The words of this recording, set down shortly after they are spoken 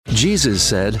Jesus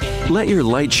said, "Let your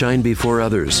light shine before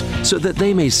others, so that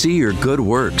they may see your good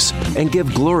works and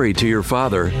give glory to your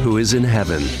Father who is in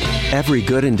heaven." Every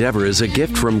good endeavor is a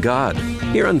gift from God.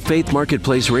 Here on Faith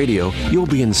Marketplace Radio, you'll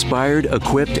be inspired,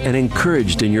 equipped, and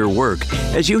encouraged in your work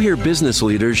as you hear business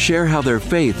leaders share how their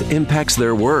faith impacts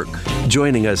their work.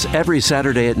 Joining us every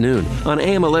Saturday at noon on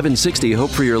AM 1160 Hope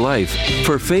for Your Life.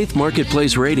 For Faith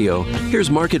Marketplace Radio,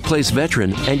 here's Marketplace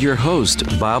veteran and your host,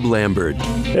 Bob Lambert.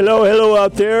 Hello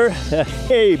out there.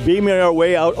 Hey, beaming our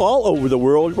way out all over the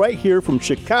world, right here from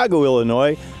Chicago,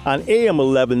 Illinois, on AM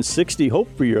 1160 Hope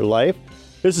for Your Life.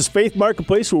 This is Faith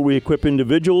Marketplace, where we equip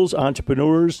individuals,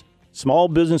 entrepreneurs, small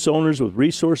business owners with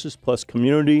resources plus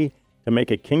community to make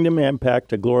a kingdom impact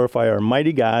to glorify our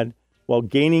mighty God while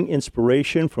gaining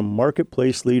inspiration from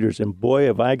marketplace leaders. And boy,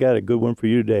 have I got a good one for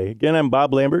you today. Again, I'm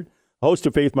Bob Lambert, host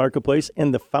of Faith Marketplace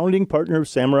and the founding partner of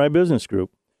Samurai Business Group.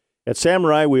 At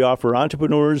Samurai, we offer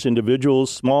entrepreneurs, individuals,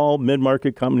 small,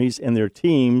 mid-market companies, and their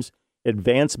teams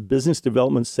advanced business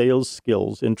development, sales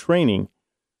skills, and training.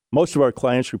 Most of our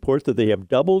clients report that they have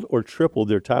doubled or tripled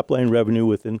their top-line revenue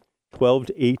within 12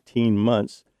 to 18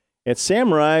 months. At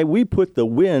Samurai, we put the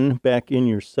win back in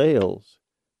your sales.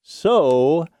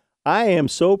 So I am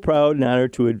so proud and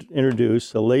honored to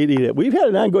introduce a lady that we've had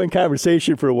an ongoing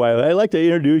conversation for a while. I'd like to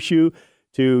introduce you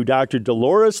to Dr.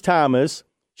 Dolores Thomas.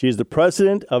 She is the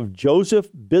president of Joseph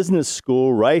Business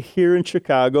School right here in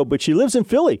Chicago, but she lives in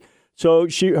Philly. So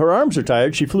her arms are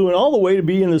tired. She flew in all the way to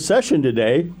be in the session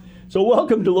today. So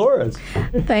welcome, Dolores.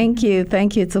 Thank you.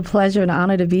 It's a pleasure and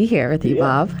honor to be here with you,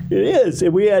 Bob. It is.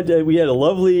 We had a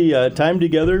lovely time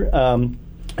together.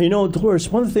 Dolores,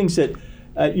 one of the things that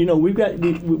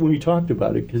when we talked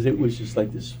about it, because it was just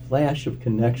like this flash of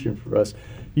connection for us.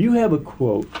 You have a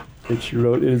quote that you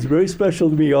wrote. It is very special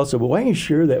to me also, but why don't you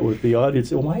share that with the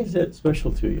audience, and why is that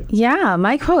special to you? Yeah,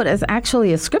 my quote is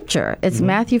actually a scripture. It's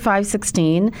Matthew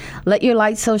 5:16. "Let your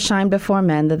light so shine before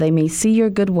men that they may see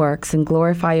your good works and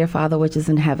glorify your Father which is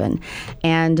in heaven."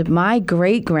 And my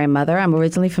great-grandmother, I'm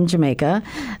originally from Jamaica,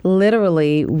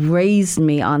 literally raised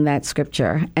me on that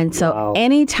scripture. And so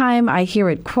anytime I hear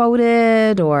it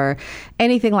quoted or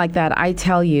anything like that, I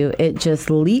tell you, it just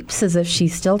leaps as if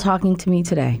she's still talking to me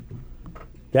today.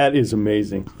 That is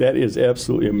amazing. That is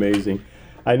absolutely amazing.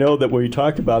 I know that when we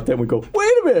talked about that, we go,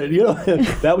 wait a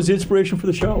minute, that was the inspiration for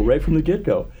the show right from the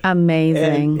get-go.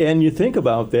 Amazing. And you think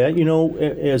about that,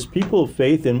 as people of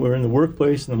faith, and we're in the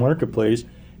workplace and the marketplace,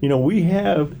 we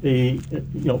have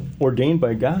ordained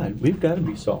by God. We've got to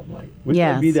be salt and light. We've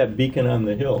got to be that beacon on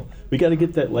the hill. We got to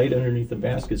get that light underneath the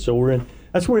basket. So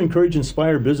that's where we encourage,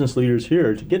 inspire business leaders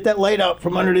here to get that light out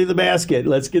from underneath the basket.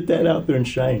 Let's get that out there and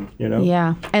shine,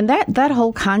 Yeah, and that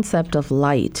whole concept of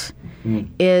light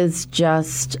is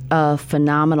just a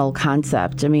phenomenal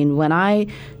concept. I mean, when I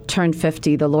turned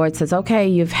 50, the Lord says, okay,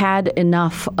 you've had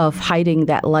enough of hiding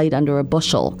that light under a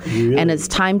bushel, and it's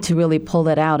time to really pull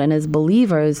that out. And as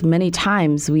believers, many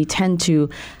times we tend to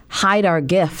hide our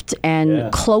gift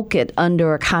and cloak it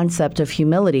under a concept of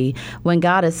humility, when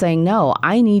God is saying, no,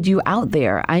 I need you out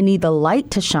there. I need the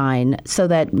light to shine so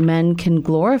that men can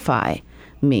glorify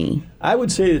me. I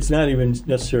would say it's not even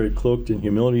necessarily cloaked in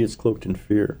humility, it's cloaked in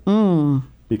fear.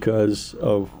 Because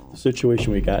of the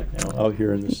situation we got now out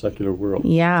here in the secular world.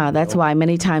 Yeah, that's why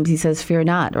many times he says, fear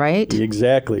not, right?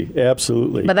 Exactly,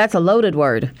 absolutely. But that's a loaded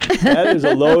word. That is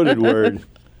a loaded word.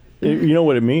 You know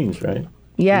what it means, right?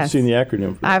 Yes. You've seen the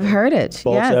acronym for I've heard it.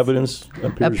 False evidence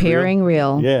appearing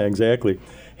real. Yeah, exactly.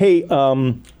 Hey,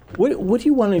 what do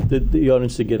you want the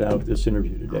audience to get out of this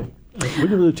interview today?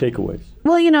 What are the takeaways?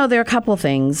 Well, there are a couple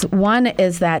things. One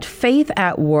is that faith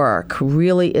at work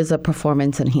really is a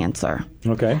performance enhancer.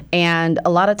 Okay. And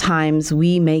a lot of times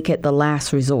we make it the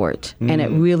last resort, and it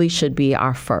really should be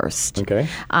our first. Okay.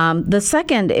 The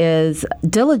second is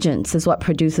diligence is what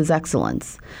produces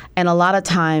excellence. And a lot of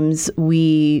times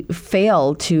we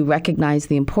fail to recognize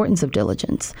the importance of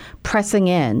diligence, pressing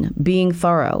in, being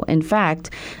thorough. In fact,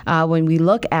 when we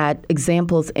look at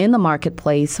examples in the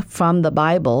marketplace from the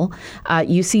Bible,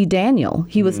 you see Daniel.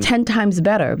 He was 10 times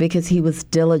better because he was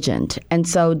diligent. And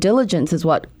so diligence is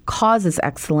what causes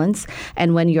excellence.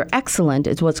 And when you're excellent,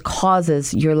 it's what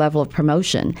causes your level of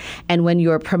promotion. And when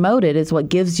you're promoted is what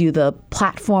gives you the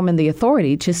platform and the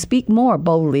authority to speak more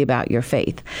boldly about your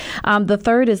faith. The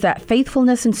third is that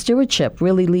faithfulness and stewardship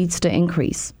really leads to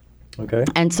increase. Okay.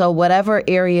 And so whatever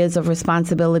areas of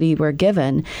responsibility we're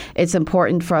given, it's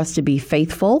important for us to be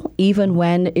faithful, even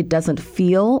when it doesn't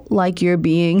feel like you're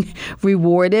being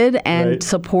rewarded and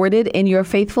supported in your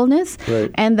faithfulness.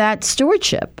 Right. And that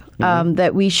stewardship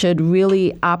that we should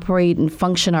really operate and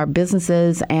function our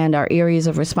businesses and our areas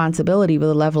of responsibility with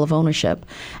a level of ownership.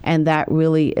 And that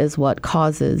really is what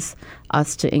causes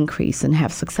us to increase and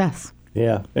have success.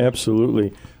 Yeah,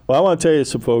 absolutely. Well, I want to tell you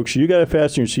some folks, you got to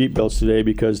fasten your seatbelts today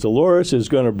because Dolores is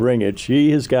going to bring it.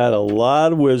 She has got a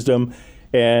lot of wisdom,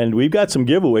 and we've got some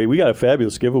giveaway. We got a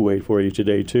fabulous giveaway for you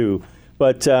today, too.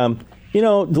 But,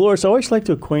 Dolores, I always like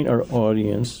to acquaint our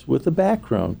audience with the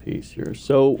background piece here.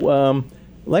 So I'd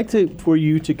like for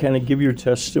you to kind of give your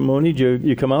testimony. Did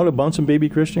you come out a bouncing baby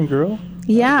Christian girl?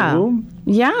 Yeah.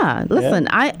 Yeah. Listen,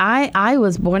 I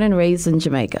was born and raised in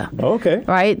Jamaica. Okay.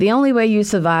 Right? The only way you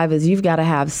survive is you've got to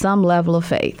have some level of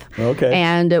faith. Okay.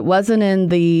 And it wasn't in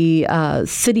the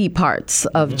city parts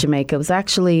of Jamaica. It was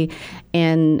actually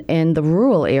in the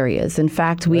rural areas. In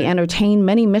fact, we entertained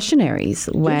many missionaries.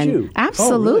 Did you?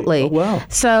 Absolutely. Oh, really? Oh, wow.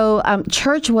 So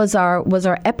church was our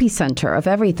epicenter of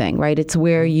everything, right? It's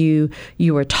where you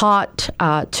were taught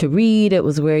to read. It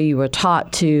was where you were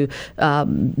taught to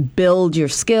build your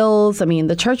skills. I mean,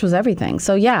 the church was everything.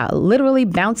 So yeah, literally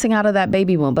bouncing out of that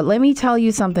baby womb. But let me tell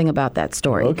you something about that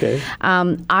story. Okay.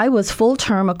 I was full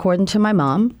term according to my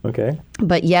mom. Okay.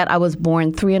 But yet I was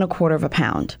born 3 1/4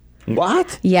 pounds.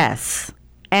 What? Yes.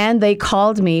 And they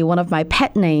called me, one of my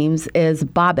pet names is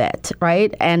Bobbette,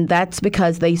 right? And that's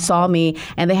because they saw me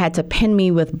and they had to pin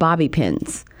me with bobby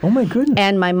pins. Oh, my goodness.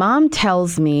 And my mom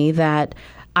tells me that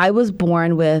I was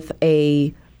born with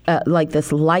like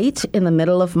this light in the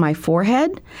middle of my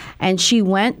forehead. And she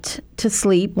went to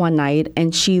sleep one night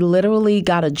and she literally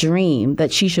got a dream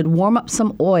that she should warm up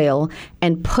some oil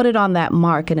and put it on that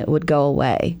mark and it would go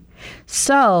away.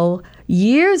 So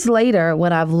years later,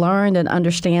 when I've learned and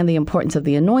understand the importance of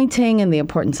the anointing and the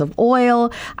importance of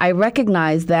oil, I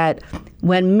recognize that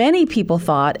when many people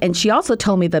thought, and she also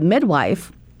told me the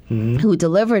midwife who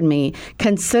delivered me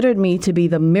considered me to be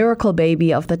the miracle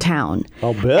baby of the town.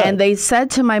 I'll bet. And they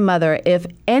said to my mother, if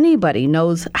anybody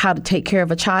knows how to take care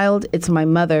of a child, it's my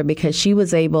mother, because she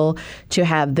was able to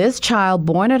have this child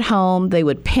born at home. They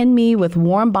would pin me with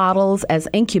warm bottles as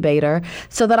incubator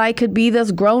so that I could be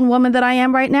this grown woman that I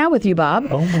am right now with you, Bob.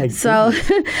 Oh, my goodness. So,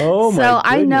 oh, my so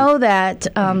I goodness. know that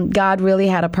God really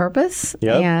had a purpose.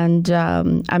 Yep. And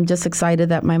I'm just excited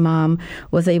that my mom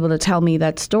was able to tell me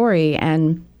that story.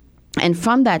 And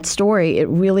from that story, it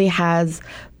really has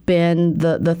been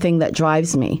the thing that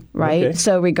drives me, right? Okay.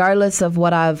 So regardless of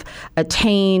what I've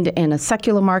attained in a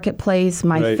secular marketplace,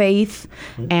 my faith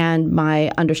and my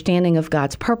understanding of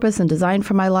God's purpose and design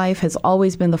for my life has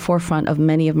always been the forefront of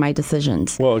many of my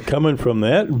decisions. Well, coming from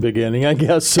that beginning, I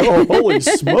guess so. Holy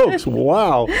smokes.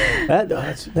 Wow.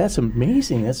 That's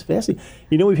amazing. That's fascinating.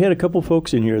 You know, we've had a couple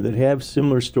folks in here that have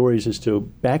similar stories as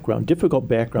to difficult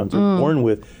backgrounds, and born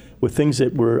with things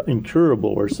that were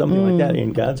incurable or something like that,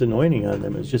 and God's anointing on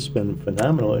them has just been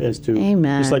phenomenal as to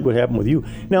Amen. just like what happened with you.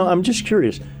 Now, I'm just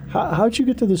curious, how'd you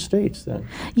get to the States then?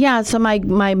 Yeah, so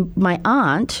my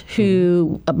aunt,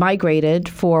 who migrated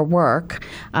for work,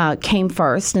 came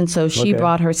first, and so she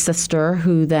brought her sister,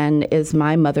 who then is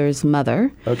my mother's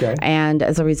mother. Okay. And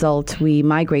as a result, we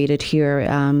migrated here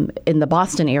in the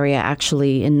Boston area,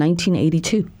 actually, in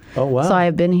 1982. Oh, wow. So I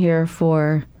have been here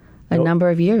for a number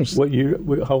of years. What year?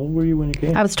 How old were you when you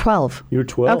came? I was 12. You were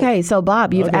 12? Okay, so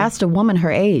Bob, you've asked a woman her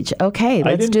age. Okay,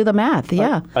 let's do the math.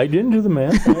 Yeah. I didn't do the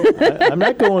math. I'm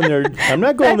not going there. I'm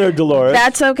not going there, Dolores.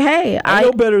 That's okay. I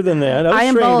know better than that. I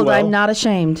am trained bold. well. I'm not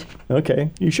ashamed. Okay,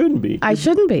 you shouldn't be. I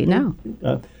shouldn't be, no.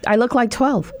 I look like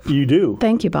 12. You do.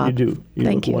 Thank you, Bob. You do. You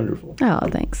Thank look you. wonderful. Oh,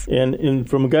 thanks. And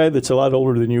from a guy that's a lot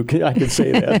older than you, I can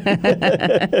say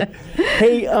that.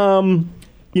 Hey,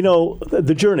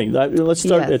 the journey. Let's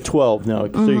start Yes. at 12 now.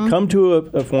 So you come to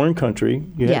a foreign country.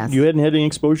 Yes. You hadn't had any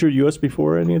exposure to U.S.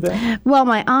 before or any of that? Well,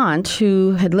 my aunt,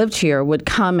 who had lived here, would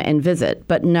come and visit,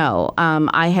 but no.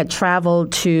 I had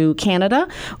traveled to Canada,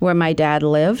 where my dad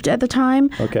lived at the time,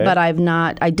 but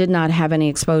I did not have any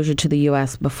exposure to the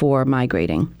U.S. before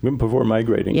migrating. Before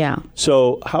migrating. Yeah.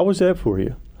 So how was that for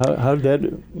you? How did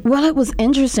that? Well, it was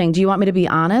interesting. Do you want me to be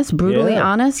honest, brutally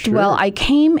honest? Sure. Well, I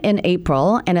came in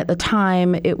April, and at the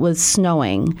time it was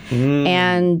snowing,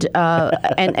 and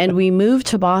we moved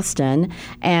to Boston,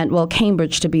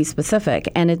 Cambridge to be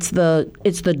specific, and it's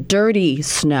the dirty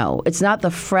snow. It's not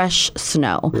the fresh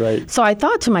snow. Right. So I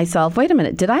thought to myself, wait a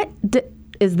minute,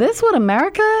 is this what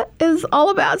America is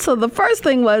all about? So the first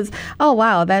thing was, oh,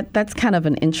 wow, that's kind of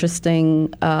an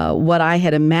interesting, what I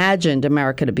had imagined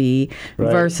America to be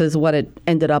versus what it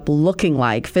ended up looking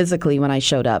like physically when I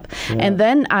showed up. Yeah. And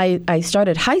then I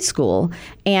started high school,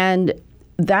 and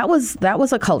that was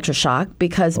a culture shock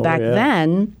because back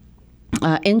then,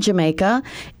 in Jamaica,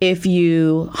 if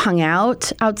you hung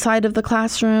out outside of the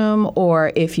classroom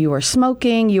or if you were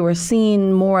smoking, you were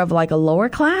seen more of like a lower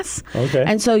class. Okay.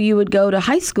 And so you would go to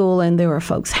high school and there were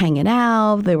folks hanging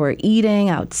out, they were eating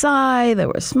outside, they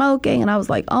were smoking. And I was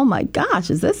like, oh my gosh,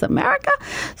 is this America?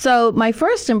 So my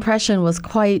first impression was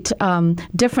quite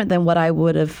different than what I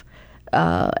would have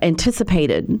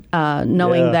anticipated,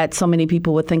 knowing that so many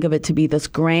people would think of it to be this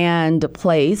grand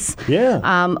place. Yeah.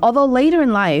 Although later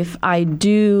in life, I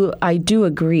do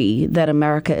agree that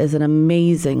America is an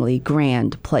amazingly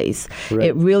grand place. Right.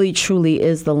 It really, truly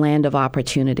is the land of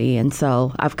opportunity, and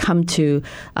so I've come to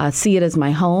see it as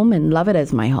my home and love it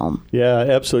as my home. Yeah,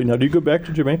 absolutely. Now, do you go back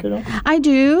to Jamaica now? I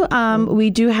do. We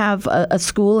do have a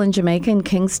school in Jamaica, in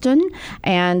Kingston,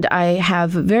 and I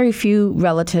have very few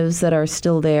relatives that are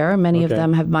still there. Many of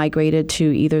them have migrated to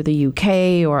either the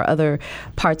UK or other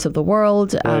parts of the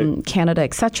world, Canada,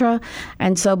 etc.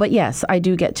 And so, but yes, I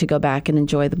do get to go back and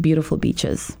enjoy the beautiful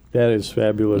beaches. That is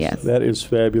fabulous. Yes. That is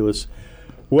fabulous.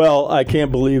 Well, I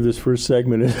can't believe this first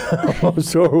segment is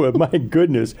almost over with. My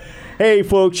goodness. Hey,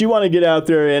 folks, you want to get out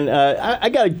there, and I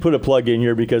got to put a plug in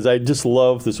here because I just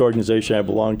love this organization I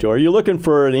belong to. Are you looking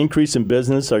for an increase in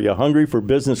business? Are you hungry for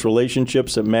business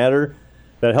relationships that matter,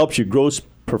 that helps you grow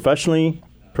professionally,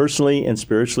 personally, and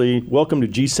spiritually? Welcome to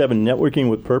G7 Networking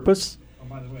with Purpose,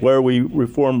 where we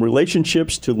reform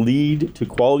relationships to lead to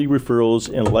quality referrals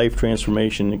and life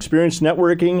transformation. Experience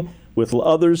networking with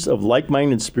others of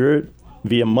like-minded spirit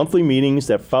via monthly meetings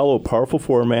that follow a powerful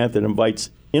format that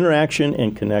invites interaction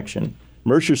and connection.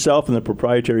 Immerse yourself in the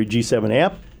proprietary G7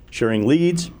 app, sharing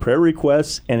leads, prayer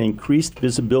requests, and increased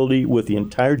visibility with the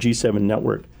entire G7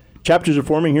 network. Chapters are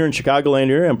forming here in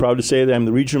Chicagoland area. I'm proud to say that I'm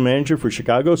the regional manager for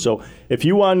Chicago. So if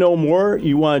you want to know more,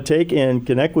 you want to take and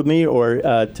connect with me or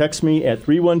text me at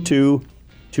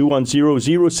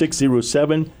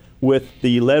 312-210-0607 with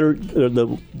the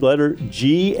letter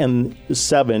G and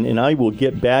 7, and I will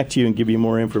get back to you and give you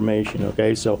more information,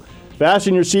 okay? So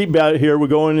fasten your seatbelt here. We're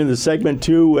going into segment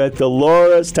 2 with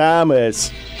Dolores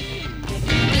Thomas.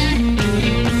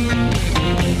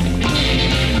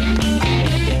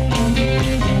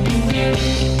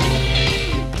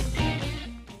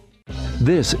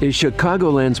 This is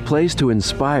Chicagoland's place to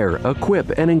inspire,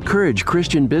 equip, and encourage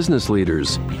Christian business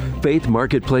leaders. Faith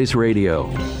Marketplace Radio.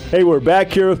 Hey, we're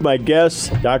back here with my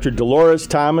guest, Dr. Dolores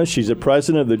Thomas. She's the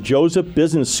president of the Joseph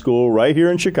Business School right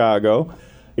here in Chicago,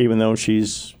 even though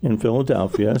she's in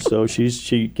Philadelphia. So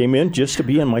she came in just to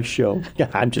be on my show.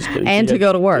 I'm just kidding. And to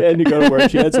go to work. And to go to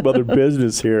work. She had some other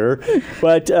business here.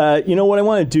 But you know what I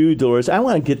want to do, Dolores? I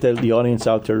want to get the audience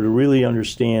out there to really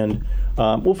understand.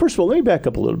 Well, first of all, let me back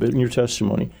up a little bit in your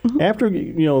testimony. Mm-hmm. After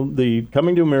the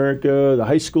coming to America, the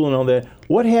high school, and all that,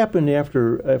 what happened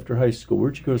after high school?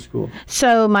 Where'd you go to school?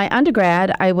 So my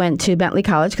undergrad, I went to Bentley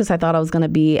College because I thought I was going to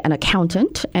be an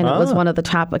accountant, and it was one of the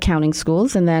top accounting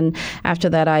schools. And then after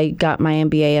that, I got my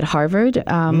MBA at Harvard,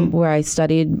 where I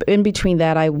studied. In between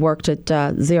that, I worked at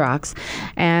Xerox,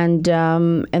 and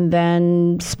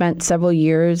then spent several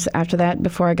years after that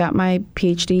before I got my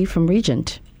PhD from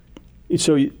Regent.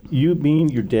 So you mean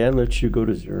your dad lets you go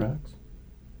to Xerox?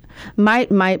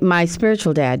 My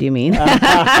spiritual dad, you mean?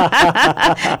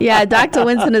 Yeah, Dr.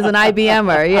 Winston is an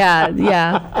IBMer.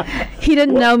 Yeah. He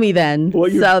didn't know me then,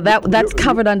 so that's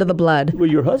covered under the blood. Well,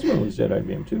 your husband was at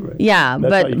IBM too, right? Yeah,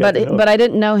 but I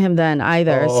didn't know him then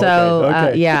either. Oh, so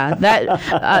okay. That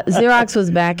Xerox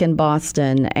was back in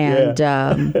Boston, and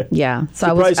yeah.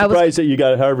 So surprised that you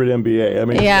got a Harvard MBA. I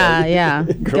mean, yeah.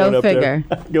 Go figure.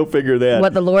 Go figure that.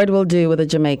 What the Lord will do with a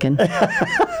Jamaican.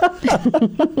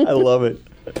 I love it.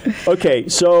 Okay,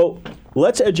 so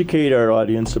let's educate our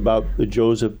audience about the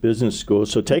Joseph Business School.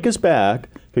 So take us back,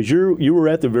 because you were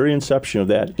at the very inception of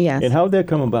that. Yes. And how did that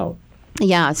come about?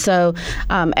 Yeah, so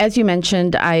as you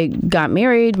mentioned, I got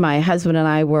married. My husband and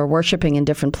I were worshiping in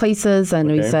different places, and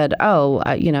we said,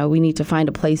 we need to find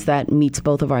a place that meets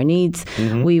both of our needs.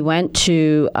 Mm-hmm. We went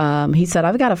to, he said,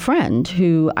 I've got a friend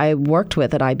who I worked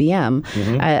with at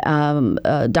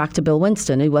IBM, Dr. Bill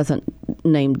Winston. He wasn't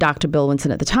named Dr. Bill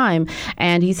Winston at the time,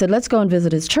 and he said, let's go and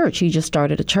visit his church. He just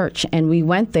started a church, and we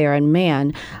went there, and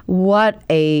man, what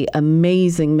a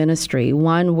amazing ministry,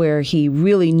 one where he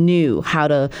really knew how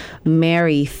to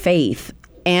marry faith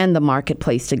and the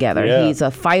marketplace together. Yeah. He's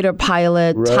a fighter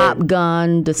pilot, Right. Top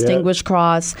Gun, Distinguished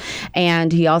Cross,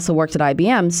 and he also worked at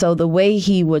IBM. So the way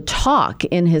he would talk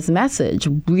in his message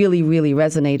really, really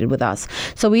resonated with us.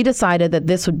 So we decided that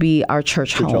this would be our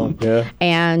church home. Yeah.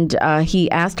 And he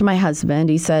asked my husband,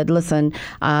 he said, listen,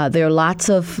 there are lots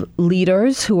of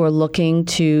leaders who are looking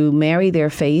to marry their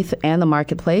faith and the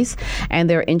marketplace, and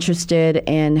they're interested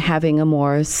in having a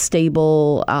more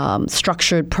stable,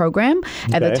 structured program.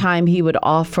 At the Okay. time, he would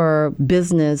offer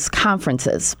business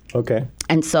conferences. Okay.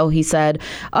 And so he said,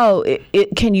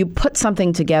 can you put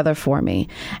something together for me?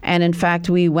 And in fact,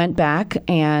 we went back,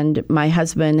 and my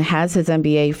husband has his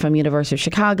MBA from University of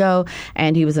Chicago,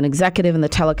 and he was an executive in the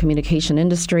telecommunication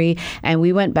industry. And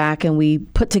we went back and we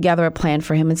put together a plan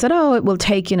for him and said, it will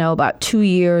take, about 2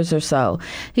 years or so.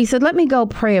 He said, let me go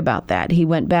pray about that. He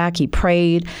went back, he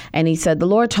prayed, and he said, the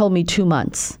Lord told me 2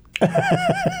 months.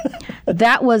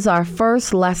 That was our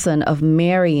first lesson of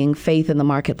marrying faith in the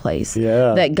marketplace.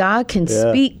 Yeah. That God can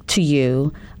speak to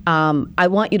you. I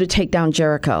want you to take down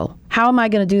Jericho. How am I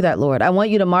going to do that, Lord? I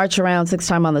want you to march around 6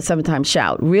 times on the 7th time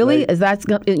shout. Really? Right. Is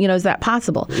that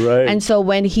possible? Right. And so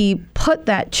when he put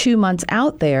that 2 months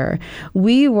out there,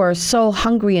 we were so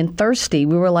hungry and thirsty.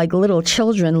 We were like little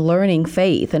children learning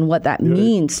faith and what that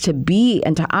means to be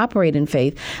and to operate in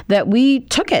faith, that we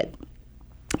took it.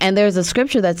 And there's a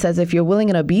scripture that says, if you're willing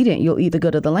and obedient, you'll eat the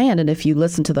good of the land. And if you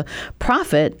listen to the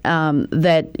prophet,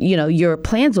 that, your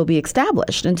plans will be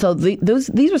established. And so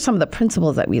these were some of the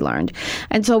principles that we learned.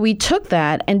 And so we took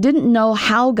that and didn't know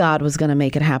how God was going to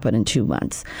make it happen in 2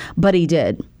 months, but he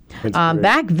did.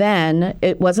 Back then,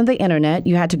 it wasn't the internet.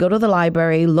 You had to go to the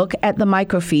library, look at the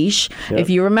microfiche, if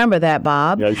you remember that,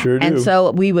 Bob. Yeah, I sure do. And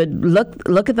so we would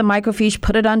look at the microfiche,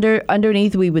 put it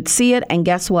underneath. We would see it, and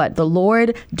guess what? The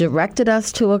Lord directed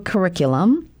us to a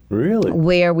curriculum. Really?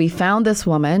 Where we found this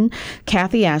woman,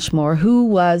 Kathy Ashmore, who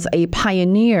was a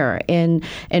pioneer in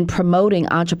promoting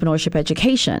entrepreneurship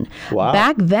education. Wow.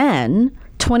 Back then,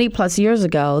 20 plus years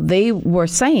ago, they were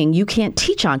saying you can't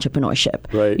teach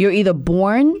entrepreneurship. Right. You're either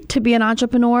born to be an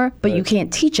entrepreneur, but you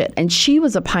can't teach it. And she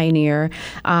was a pioneer,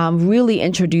 really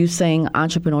introducing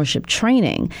entrepreneurship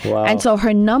training. Wow. And so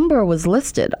her number was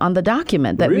listed on the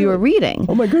document that we were reading.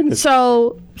 Oh, my goodness.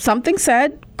 So something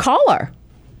said, call her.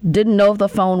 Didn't know if the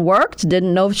phone worked,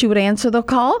 didn't know if she would answer the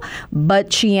call,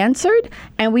 but she answered.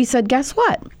 And we said, guess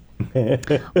what?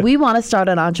 We want to start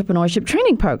an entrepreneurship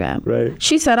training program. Right.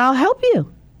 She said, I'll help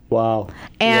you. Wow.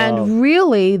 And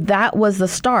really, that was the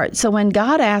start. So when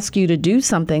God asks you to do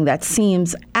something that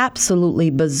seems absolutely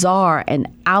bizarre and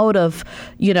out of,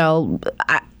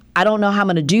 I don't know how I'm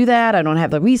going to do that. I don't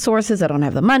have the resources. I don't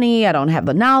have the money. I don't have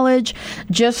the knowledge.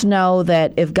 Just know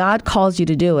that if God calls you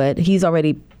to do it, he's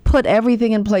already put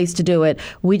everything in place to do it.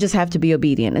 We just have to be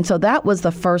obedient. And so that was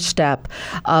the first step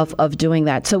of doing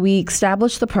that. So we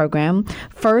established the program.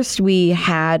 First, we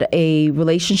had a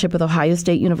relationship with Ohio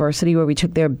State University where we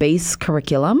took their base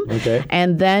curriculum. Okay.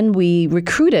 And then we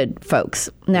recruited folks.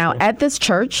 Now, at this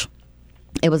church,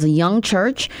 it was a young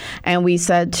church, and we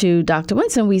said to Dr.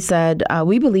 Winston, we said,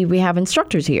 we believe we have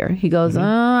instructors here. He goes,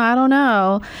 I don't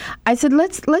know. I said,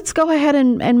 let's go ahead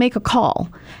and make a call.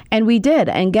 And we did.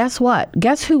 And guess what?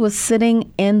 Guess who was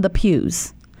sitting in the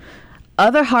pews?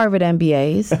 Other Harvard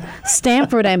MBAs,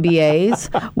 Stanford MBAs,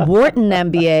 Wharton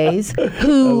MBAs,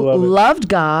 who loved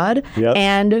God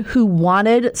and who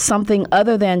wanted something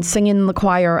other than singing in the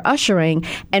choir or ushering.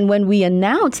 And when we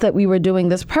announced that we were doing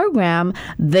this program,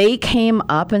 they came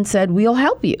up and said, we'll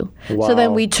help you. Wow. So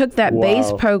then we took that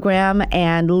base program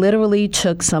and literally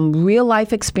took some real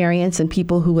life experience and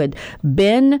people who had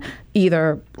been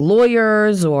either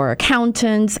lawyers or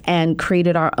accountants and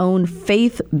created our own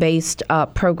faith-based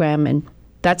program, and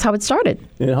that's how it started.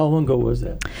 And how long ago was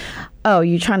that? Oh,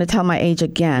 you're trying to tell my age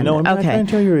again? No, I'm not trying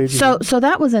to tell your age again. So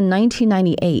that was in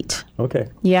 1998. Okay.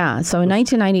 Yeah, so in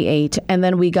 1998, and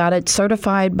then we got it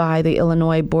certified by the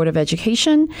Illinois Board of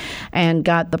Education and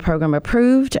got the program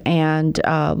approved, and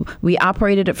we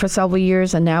operated it for several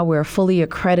years, and now we're a fully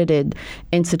accredited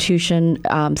institution,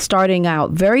 starting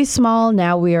out very small.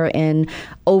 Now we are in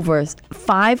over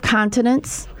 5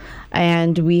 continents,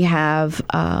 and we have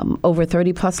over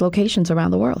 30 plus locations around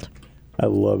the world. I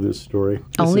love this story. This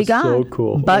Only is God. So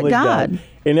cool. But Only God.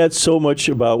 And that's so much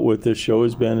about what this show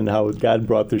has been and how God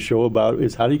brought the show about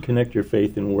is how do you connect your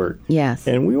faith and work? Yes.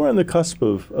 And we were on the cusp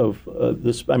of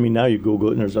this. I mean, now you Google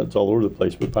it and it's all over the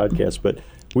place with podcasts. But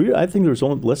I think there was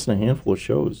only less than a handful of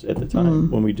shows at the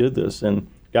time when we did this. And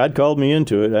God called me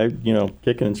into it. I,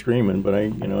 kicking and screaming, but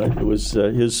it was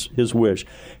his wish.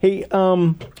 Hey,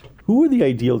 who are the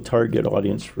ideal target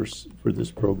audience for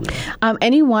this program?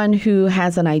 Anyone who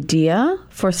has an idea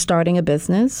for starting a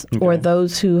business or Okay.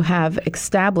 those who have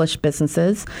established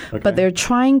businesses, Okay. but they're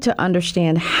trying to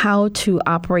understand how to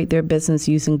operate their business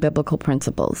using biblical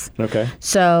principles. Okay.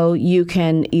 So you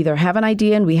can either have an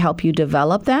idea and we help you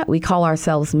develop that. We call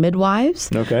ourselves midwives,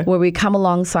 Okay. where we come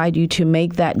alongside you to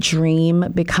make that dream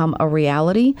become a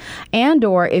reality. And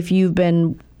or if you've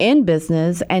been in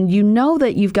business and you know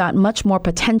that you've got much more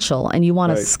potential and you want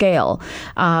Right. to scale,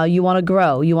 you want to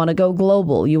grow, you want to go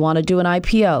global, you want to do an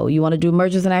IPO, you want to do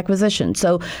mergers and acquisitions.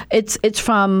 So it's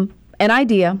from an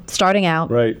idea starting out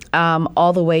Right.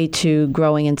 all the way to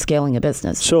growing and scaling a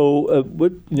business. So,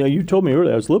 you told me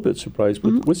earlier, I was a little bit surprised,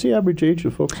 but what's the average age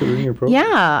of folks that are in your program?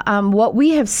 Yeah, what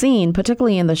we have seen,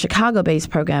 particularly in the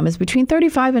Chicago-based program, is between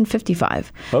 35 and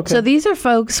 55. Okay. So these are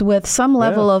folks with some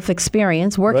level Yeah. of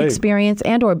experience, work Right. experience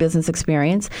and or business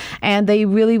experience, and they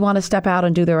really want to step out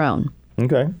and do their own.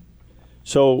 Okay.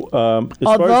 So, as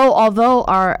far as, Although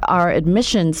our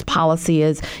admissions policy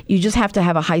is you just have to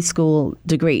have a high school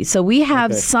degree. So we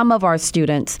have Okay. some of our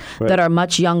students Right. that are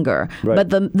much younger, Right. but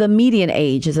the median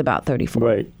age is about 34.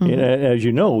 right, and as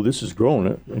you know, this has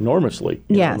grown enormously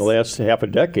Yes. in the last half a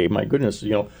decade. My goodness,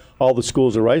 all the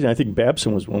schools are rising. I think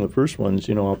Babson was one of the first ones,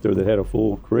 out there that had a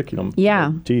full curriculum Yeah.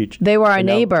 to teach. They were our And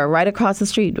now- neighbor right across the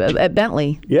street at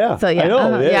Bentley. Yeah, So, yeah, I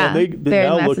know. yeah. They They're in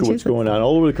now look at what's Massachusetts. going on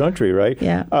all over the country, right?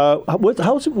 Yeah.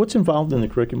 What's involved in the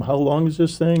curriculum? How long is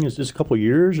this thing? Is this a couple of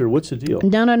years, or what's the deal?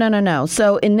 No.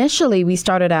 So initially we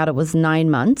started out, it was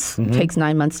 9 months. It takes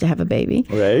 9 months to have a baby.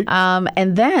 Right.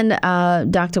 And then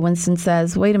Dr. Winston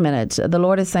says, wait a minute, the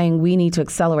Lord is saying we need to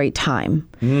accelerate time.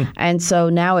 And so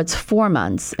now it's 4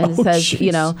 months. And it Oh, says,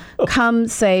 jeez. come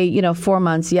say, 4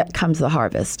 months, yet comes the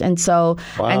harvest. And so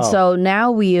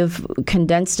now we have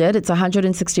condensed it. It's a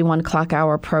 161 clock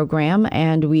hour program.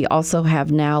 And we also have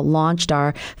now launched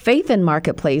our Faith in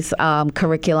Marketplace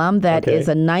curriculum that Okay. is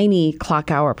a 90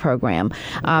 clock hour program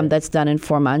that's done in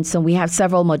 4 months. And we have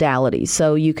several modalities.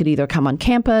 So you could either come on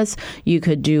campus, you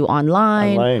could do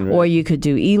online, Online, right. or you could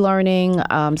do e-learning.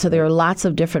 So there are lots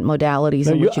of different modalities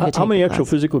Now, in which you could take how many the actual class.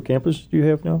 physical campuses do you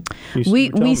have now?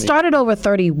 We started over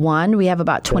 31. We have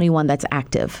about 21 that's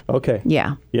active. Okay.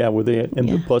 Yeah. Yeah,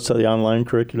 plus the online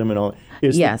curriculum and all.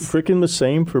 Is Yes. the curriculum the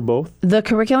same for both? The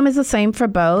curriculum is the same for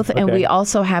both, and Okay. we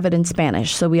also have it in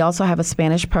Spanish. So we also have a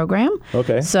Spanish program.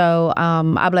 Okay. So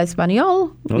habla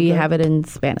español, we Okay. have it in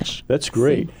Spanish. That's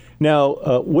great. Now,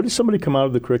 what does somebody come out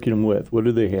of the curriculum with? What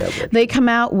do they have? They come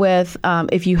out with,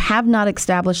 if you have not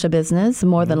established a business,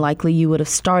 more than likely you would have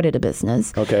started a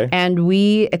business. Okay. And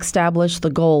we established the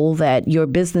goal that your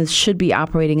business should be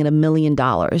operating at $1 million.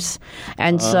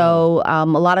 And so a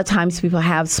lot of times people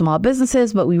have small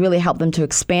businesses, but we really help them to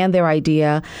expand their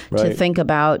idea, to Right. think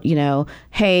about,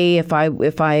 hey,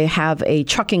 if I have a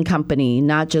trucking company,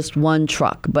 not just one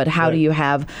truck, but how do Right. you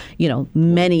have,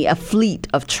 a fleet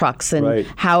of trucks, and Right.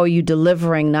 how are you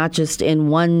delivering not just in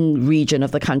one region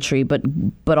of the country,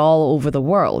 but all over the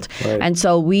world? Right. And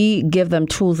so we give them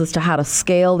tools as to how to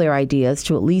scale their ideas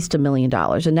to at least $1 million.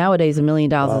 And nowadays, $1 million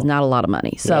is not a lot of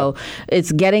money. So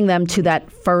it's getting them to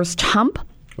that first hump.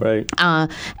 Right.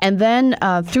 And then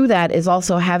through that is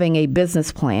also having a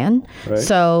business plan. Right.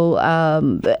 So,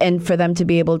 and for them to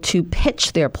be able to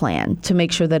pitch their plan to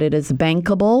make sure that it is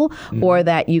bankable, or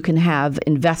that you can have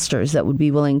investors that would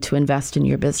be willing to invest in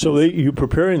your business. So you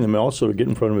preparing them also to get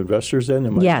in front of investors then? They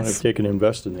might Yes. want to take and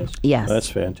invest in this. Yes. That's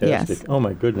fantastic. Yes. Oh,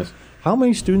 my goodness. How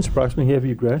many students approximately have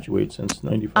you graduated since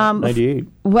 98?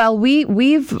 Well,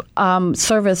 we've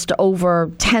serviced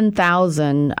over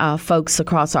 10,000 folks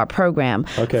across our program.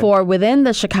 Okay. For within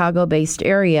the Chicago-based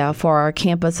area, for our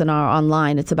campus and our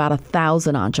online, it's about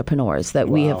 1,000 entrepreneurs that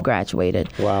we Wow. have graduated.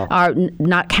 Wow.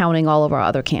 Not counting all of our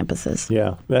other campuses.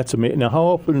 Yeah, that's amazing. Now, how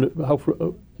often,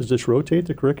 does this rotate,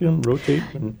 the curriculum rotate?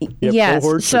 And you have Yes,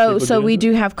 cohorts that so people get we into?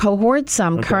 do have cohorts.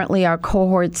 Currently, our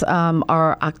cohorts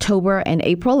are October and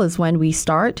April is when we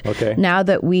start. Okay. Now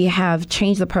that we have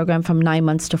changed the program from 9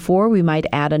 months to 4, we might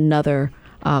add another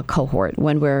cohort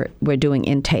when we're doing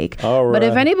intake. All But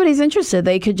if right. anybody's interested,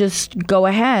 they could just go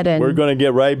ahead and. We're going to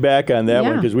get right back on that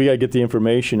one Yeah. because we got to get the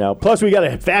information out. Plus, we got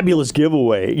a fabulous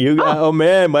giveaway. Oh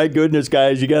man, my goodness,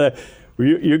 guys, you're going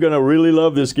to really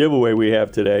love this giveaway we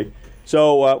have today.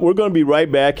 So we're going to be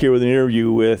right back here with an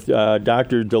interview with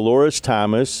Dr. Dolores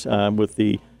Thomas with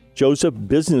the Joseph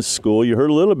Business School. You heard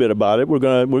a little bit about it. We're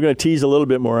going to tease a little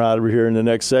bit more out of here in the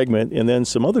next segment, and then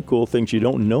some other cool things you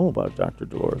don't know about Dr.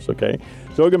 Dolores. Okay,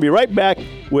 so we're going to be right back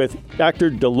with Dr.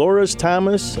 Dolores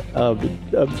Thomas of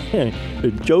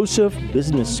the Joseph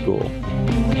Business School.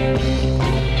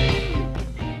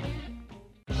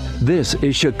 This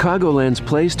is Chicagoland's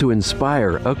place to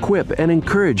inspire, equip, and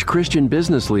encourage Christian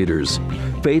business leaders.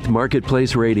 Faith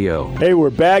Marketplace Radio. Hey,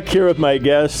 we're back here with my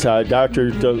guest,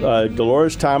 Dr.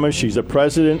 Dolores Thomas. She's the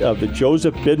president of the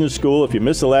Joseph Business School. If you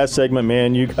missed the last segment,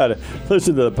 man, you got to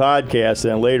listen to the podcast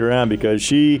then later on, because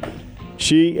she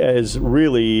has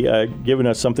really given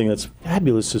us something that's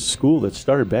fabulous. This school that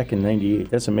started back in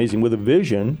 '98. That's amazing, with a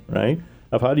vision, right,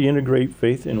 of how do you integrate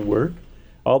faith and work.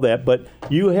 All that, but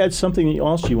you had something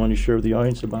else you want to share with the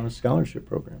audience about a scholarship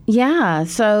program. Yeah,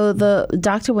 so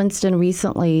Dr. Winston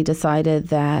recently decided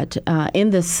that in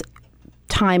this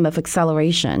time of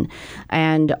acceleration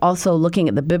and also looking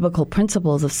at the biblical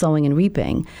principles of sowing and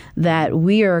reaping, that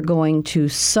we are going to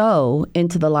sow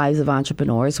into the lives of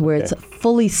entrepreneurs where it's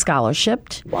fully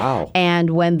scholarshiped. Wow.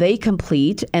 And when they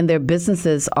complete and their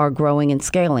businesses are growing and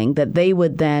scaling, that they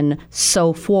would then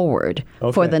sow forward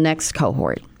for the next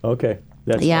cohort. Okay.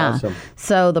 That's awesome.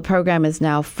 So the program is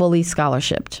now fully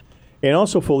scholarshiped. And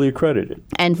also fully accredited.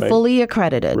 And fully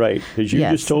accredited. Right, because you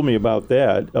just told me about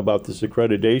that, about this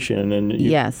accreditation. And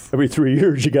every 3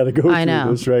 years you got to go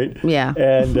through this, right? Yeah.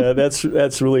 And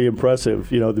that's really impressive,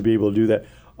 to be able to do that.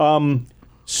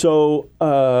 So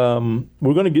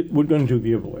we're going to do a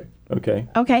giveaway. Okay.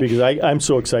 Because I'm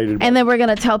so excited about And then we're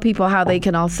going to tell people how they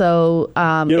can also,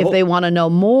 if they want to know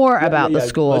more about the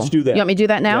school. Let's do that. You want me to do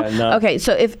that now? Yeah, no. Okay.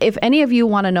 So if any of you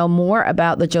want to know more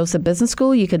about the Joseph Business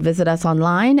School, you could visit us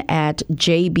online at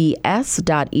jbs.edu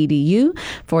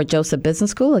for Joseph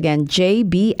Business School. Again,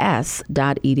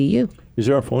 jbs.edu. Is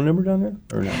there a phone number down there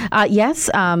or not? Yes,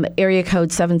 area code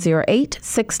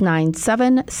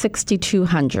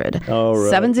 708-697-6200. All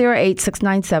right.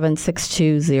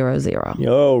 708-697-6200.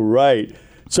 Oh, right.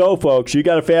 So, folks, you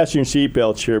got to fasten your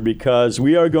seatbelts here, because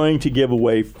we are going to give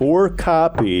away 4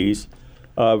 copies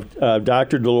of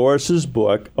Dr. Dolores'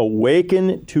 book,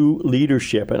 Awaken to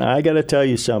Leadership. And I got to tell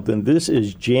you something. This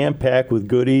is jam-packed with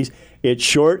goodies. It's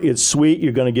short, it's sweet,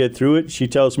 you're going to get through it. She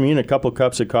tells me in a couple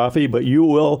cups of coffee, but you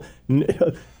will.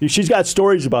 She's got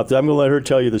stories about that. I'm going to let her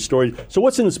tell you the stories. So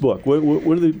what's in this book? What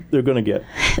are they going to get?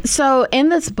 So in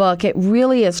this book, it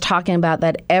really is talking about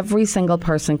that every single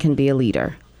person can be a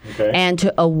leader. Okay. And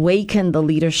to awaken the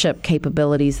leadership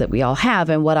capabilities that we all have.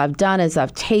 And what I've done is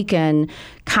I've taken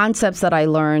concepts that I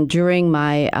learned during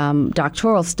my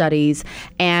doctoral studies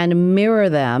and mirror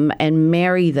them and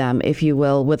marry them, if you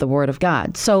will, with the Word of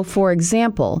God. So, for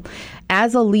example,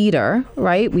 as a leader,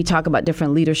 right, we talk about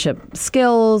different leadership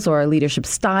skills or leadership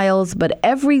styles, but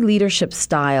every leadership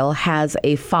style has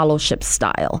a fellowship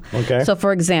style. Okay. So,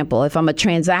 for example, if I'm a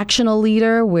transactional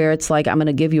leader where it's like I'm going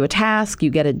to give you a task, you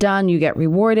get it done, you get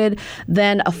rewarded,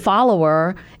 then a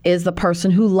follower is the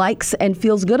person who likes and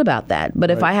feels good about that.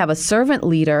 But if I have a servant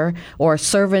leader or a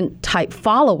servant type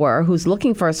follower who's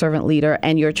looking for a servant leader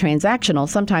and you're transactional,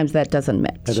 sometimes that doesn't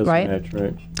mix, That doesn't right? match,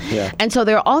 right? Yeah. And so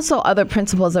there are also other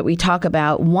principles that we talk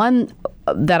about. One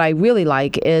that I really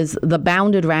like is the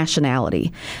bounded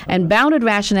rationality. And bounded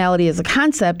rationality as a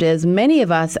concept is many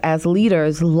of us as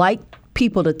leaders like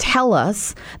people to tell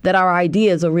us that our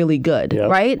ideas are really good,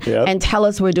 right? Yep. And tell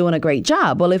us we're doing a great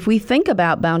job. Well, if we think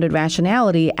about bounded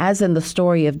rationality, as in the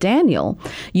story of Daniel,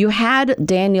 you had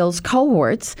Daniel's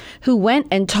cohorts who went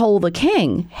and told the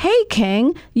king, hey,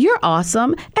 king, you're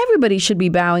awesome. Everybody should be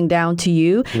bowing down to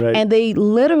you. Right. And they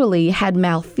literally had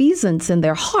malfeasance in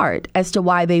their heart as to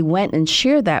why they went and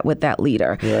shared that with that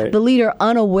leader. Right. The leader,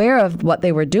 unaware of what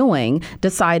they were doing,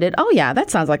 decided, oh, yeah,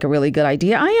 that sounds like a really good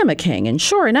idea. I am a king. And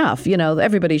sure enough,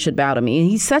 everybody should bow to me. And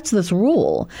he sets this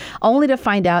rule only to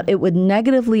find out it would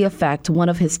negatively affect one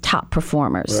of his top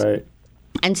performers. Right.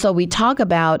 And so we talk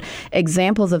about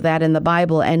examples of that in the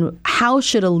Bible and how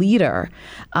should a leader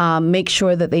make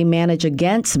sure that they manage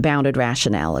against bounded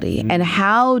rationality? Mm-hmm. And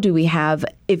how do we have,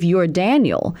 if you're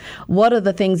Daniel, what are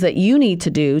the things that you need to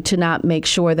do to not make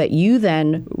sure that you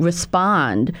then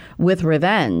respond with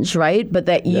revenge, right? But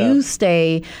that you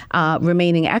stay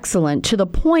remaining excellent to the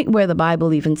point where the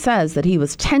Bible even says that he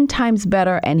was 10 times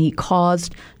better and he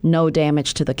caused no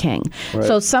damage to the king. Right.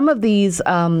 So some of these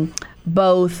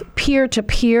both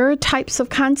peer-to-peer types of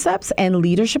concepts and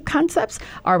leadership concepts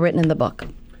are written in the book.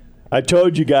 I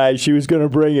told you guys she was going to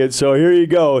bring it, so here you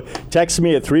go. Text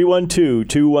me at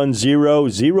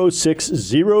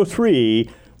 312-210-0603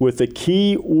 with the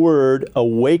key word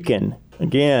awaken.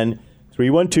 Again,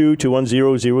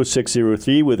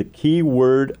 312-210-0603 with the key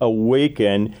word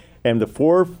awaken. And the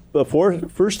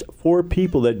first four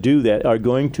people that do that are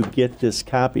going to get this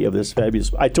copy of this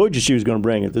fabulous. I told you she was going to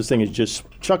bring it. This thing is just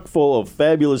chock full of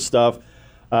fabulous stuff.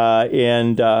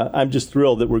 And I'm just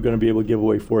thrilled that we're going to be able to give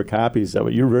away 4 copies of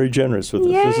it. You're very generous with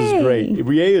this. Yay. This is great.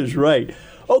 Yay is right.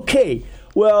 Okay.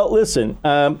 Well, listen,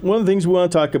 one of the things we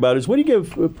want to talk about is what do you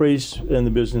give praise in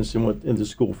the business and what in the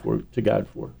school to God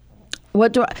for?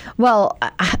 Well,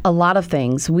 a lot of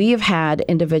things. We have had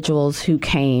individuals who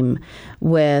came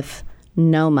with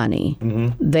no money. Mm-hmm.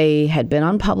 They had been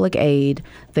on public aid.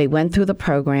 They went through the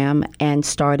program and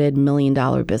started $1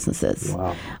 million businesses.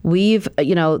 Wow. We've,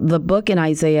 the book in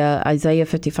Isaiah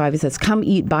 55, it says, "Come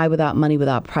eat, buy without money,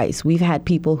 without price." We've had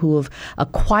people who have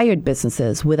acquired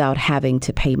businesses without having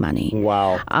to pay money.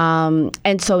 Wow.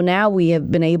 And so now we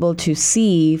have been able to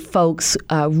see folks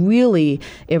really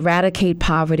eradicate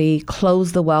poverty,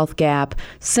 close the wealth gap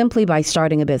simply by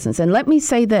starting a business. And let me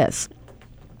say this.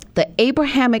 The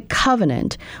Abrahamic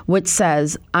covenant, which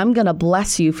says, "I'm going to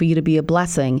bless you for you to be a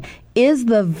blessing," is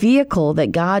the vehicle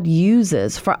that God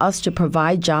uses for us to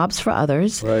provide jobs for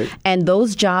others. Right. And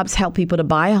those jobs help people to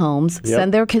buy homes,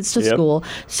 send their kids to school.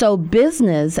 So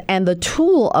business and the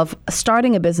tool of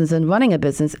starting a business and running a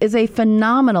business is a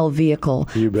phenomenal vehicle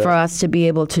for us to be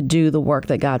able to do the work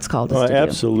that God's called us to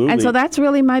absolutely. do. And so that's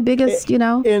really my biggest,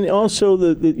 And also,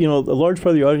 the a large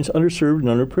part of the audience, underserved and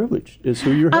underprivileged, is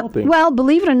who you're helping. Well,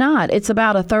 believe it or not, it's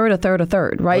about a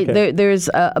third, right? Okay. There's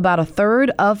about a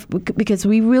third of, because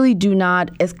we really do not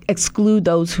exclude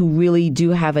those who really do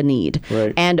have a need.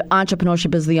 Right. And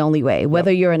entrepreneurship is the only way,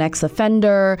 whether you're an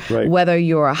ex-offender, whether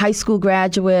you're a high school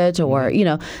graduate, or,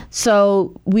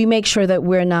 so we make sure that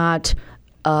we're not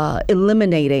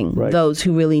eliminating those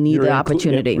who really need the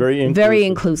opportunity. Very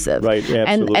inclusive. Right,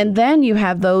 absolutely. And then you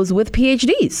have those with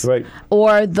PhDs. Right.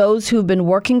 Or those who've been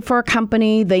working for a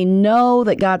company. They know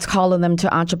that God's calling them to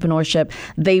entrepreneurship.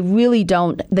 They really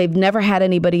don't. They've never had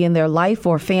anybody in their life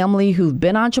or family who've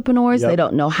been entrepreneurs. They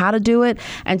don't know how to do it.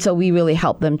 And so we really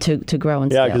help them to grow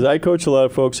and scale. Yeah, because I coach a lot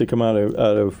of folks that come out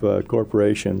of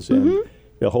corporations and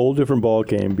a whole different ball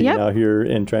game being out here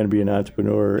and trying to be an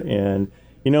entrepreneur. And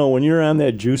when you're on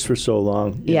that juice for so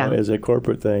long, as a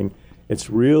corporate thing, it's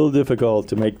real difficult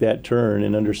to make that turn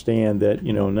and understand that,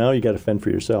 now you got to fend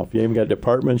for yourself. You haven't got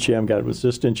departments, you haven't got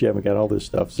assistants, you haven't got all this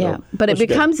stuff. So but it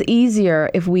becomes easier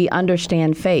if we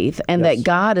understand faith and that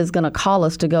God is going to call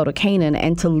us to go to Canaan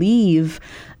and to leave,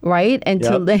 right? And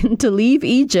to leave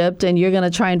Egypt, and you're going to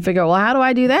try and figure out, well, how do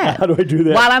I do that? How do I do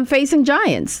that? While I'm facing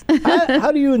giants.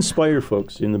 How do you inspire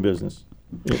folks in the business?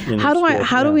 How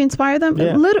do we inspire them?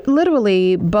 Yeah.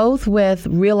 Literally, both with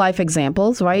real life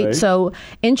examples, right? So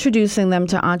introducing them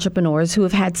to entrepreneurs who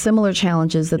have had similar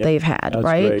challenges that they've had, That's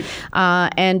right? great.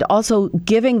 And also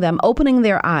opening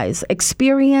their eyes.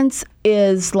 Experience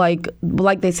is like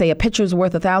they say, a picture's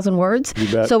worth 1,000 words.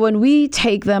 You bet. So when we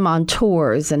take them on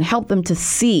tours and help them to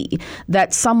see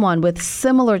that someone with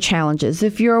similar challenges,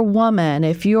 if you're a woman,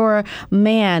 if you're a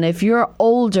man, if you're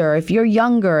older, if you're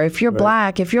younger, if you're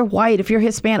black, if you're white, if you're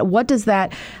Hispanic, what does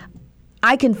that...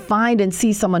 I can find and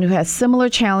see someone who has similar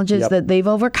challenges, that they've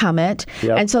overcome it.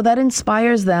 And so that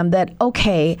inspires them that,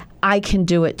 okay, I can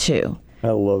do it too. I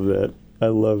love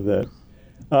that.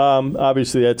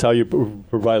 Obviously, that's how you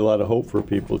provide a lot of hope for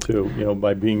people, too,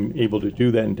 by being able to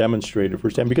do that and demonstrate it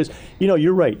firsthand. Because,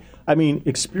 you're right. I mean,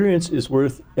 experience is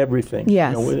worth everything.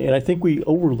 Yes. And I think we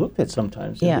overlook that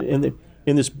sometimes. Yeah.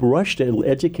 In this brush to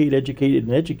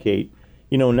educate,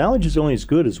 knowledge is only as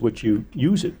good as what you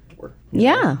use it for.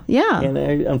 Yeah. And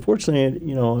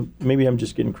unfortunately, maybe I'm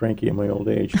just getting cranky in my old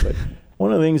age, but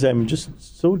one of the things I'm just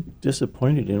so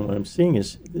disappointed in what I'm seeing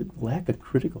is the lack of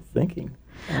critical thinking.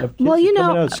 Well, coming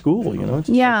out of school, it's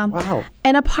like, wow.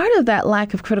 And a part of that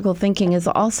lack of critical thinking is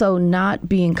also not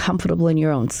being comfortable in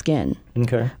your own skin.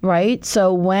 Okay. Right?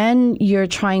 So when you're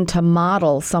trying to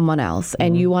model someone else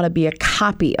and you want to be a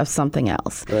copy of something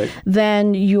else,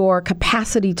 then your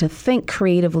capacity to think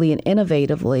creatively and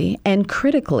innovatively and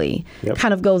critically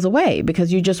kind of goes away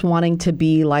because you're just wanting to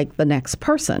be like the next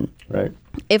person. Right.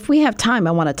 If we have time,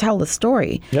 I want to tell the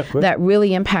story that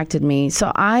really impacted me.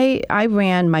 So I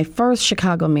ran my first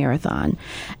Chicago Marathon,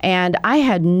 and I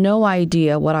had no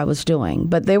idea what I was doing.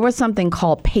 But there was something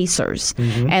called pacers,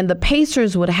 and the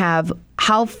pacers would have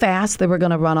how fast they were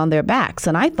going to run on their backs.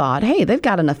 And I thought, hey, they've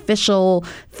got an official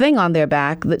thing on their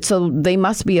back, so they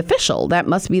must be official. That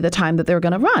must be the time that they're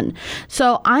going to run.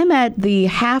 So I'm at the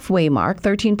halfway mark,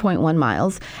 13.1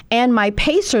 miles, and my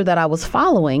pacer that I was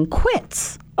following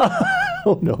quits.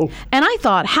 Oh, no. And I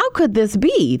thought, how could this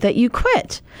be that you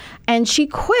quit? And she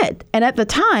quit. And at the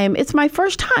time, it's my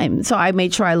first time. So I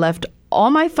made sure I left all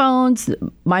my phones,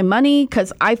 my money,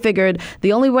 because I figured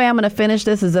the only way I'm going to finish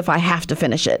this is if I have to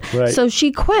finish it. Right. So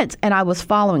she quit, and I was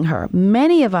following her.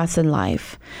 Many of us in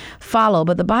life follow,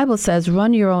 but the Bible says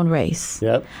run your own race.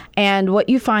 Yep. And what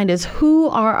you find is who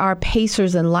are our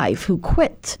pacers in life who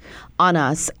quit on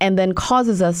us and then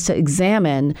causes us to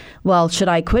examine, well, should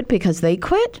I quit because they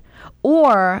quit?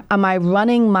 Or am I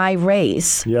running my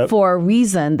race for a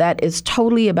reason that is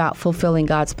totally about fulfilling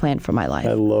God's plan for my life?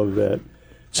 I love that.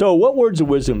 So what words of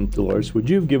wisdom, Dolores, would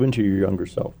you have given to your younger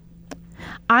self?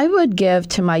 I would give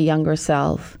to my younger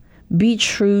self, be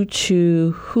true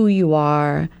to who you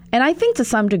are. And I think to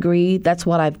some degree that's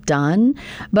what I've done.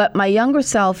 But my younger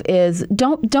self is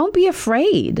don't be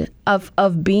afraid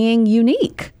of being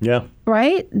unique. Yeah.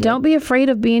 Right? Yeah. Don't be afraid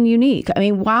of being unique. I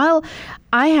mean, while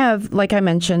I have, like I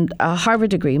mentioned, a Harvard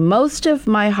degree, most of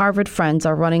my Harvard friends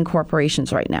are running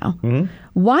corporations right now. Mm-hmm.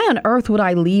 Why on earth would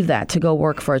I leave that to go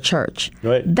work for a church?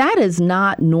 Right. That is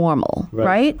not normal,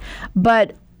 right?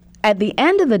 But at the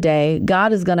end of the day,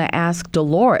 God is going to ask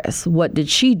Dolores, what did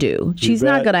she do? She's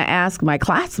not going to ask my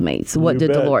classmates, what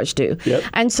did Dolores do? Yep.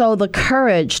 And so the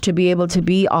courage to be able to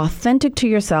be authentic to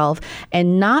yourself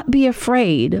and not be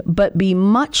afraid, but be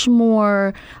much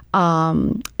more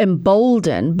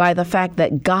emboldened by the fact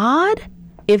that God,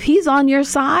 if he's on your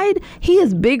side, he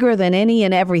is bigger than any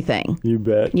and everything. You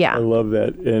bet. Yeah. I love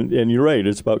that. And you're right.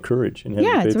 It's about courage. And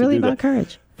yeah, it's really about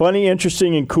courage. Funny,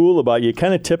 interesting, and cool about you. You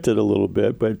kind of tipped it a little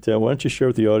bit, but why don't you share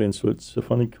with the audience what's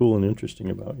funny, cool, and interesting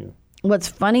about you? What's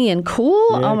funny and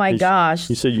cool? Yeah, oh my gosh!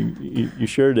 You said you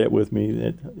shared that with me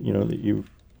that that you've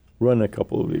run a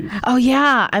couple of these. Oh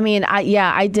yeah, I mean,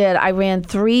 I did. I ran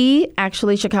 3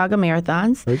 actually Chicago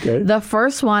marathons. Okay. The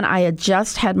first one I had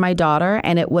just had my daughter,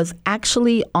 and it was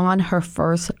actually on her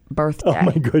first birthday. Oh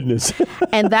my goodness!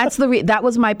 And that's that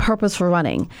was my purpose for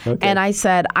running. Okay. And I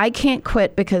said I can't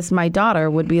quit because my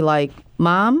daughter would be like,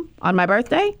 "Mom, on my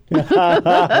birthday."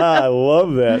 I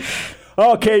love that.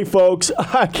 Okay, folks,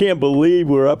 I can't believe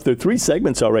we're up to 3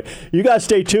 segments already. You guys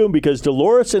stay tuned because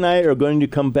Dolores and I are going to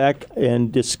come back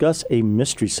and discuss a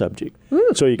mystery subject.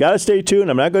 Ooh. So you got to stay tuned.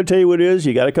 I'm not going to tell you what it is.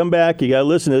 You got to come back. You got to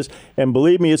listen to this. And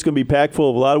believe me, it's going to be packed full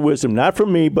of a lot of wisdom, not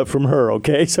from me, but from her,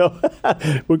 okay? So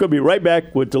we're going to be right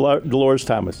back with Dolores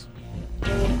Thomas.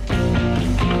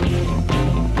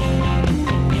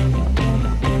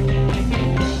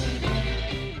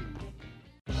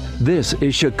 This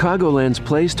is Chicagoland's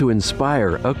place to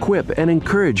inspire, equip, and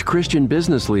encourage Christian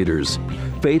business leaders.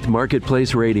 Faith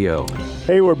Marketplace Radio.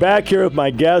 Hey, we're back here with my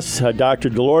guest, Dr.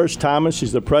 Dolores Thomas.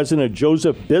 She's the president of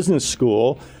Joseph Business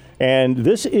School. And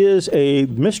this is a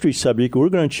mystery subject we're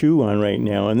going to chew on right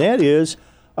now. And that is,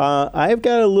 I've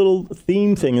got a little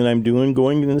theme thing that I'm doing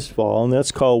going into this fall, and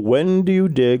that's called When Do You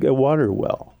Dig a Water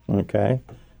Well? Okay.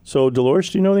 So,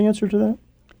 Dolores, do you know the answer to that?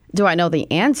 Do I know the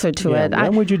answer to it?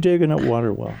 When would you dig a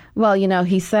water well? Well,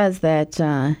 he says that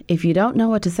if you don't know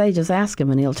what to say, just ask him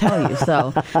and he'll tell you.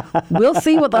 So we'll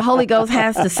see what the Holy Ghost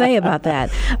has to say about that.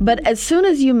 But as soon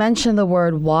as you mention the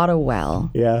word water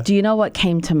well, do you know what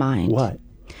came to mind? What?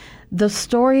 The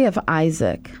story of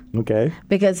Isaac. Okay.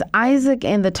 Because Isaac,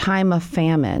 in the time of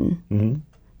famine,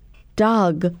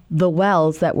 dug the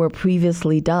wells that were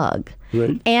previously dug.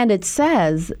 Right. And it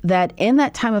says that in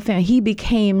that time of famine, he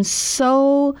became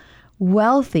so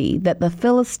wealthy that the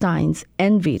Philistines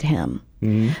envied him.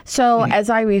 Mm-hmm. So as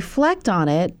I reflect on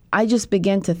it, I just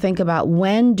begin to think about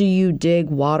when do you dig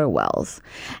water wells?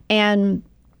 And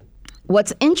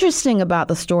what's interesting about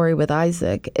the story with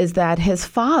Isaac is that his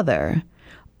father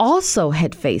also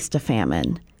had faced a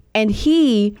famine, and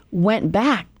he went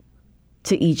back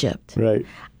to Egypt. Right.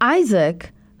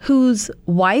 Isaac, whose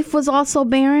wife was also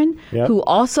barren, who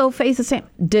also faced the same,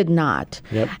 did not.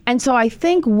 Yep. And so I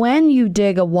think when you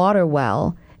dig a water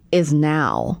well is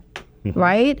now,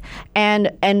 right?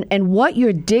 And what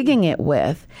you're digging it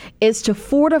with is to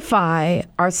fortify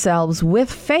ourselves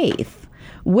with faith,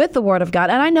 with the Word of God.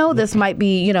 And I know this might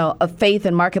be, a faith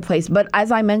in marketplace, but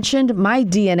as I mentioned, my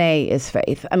DNA is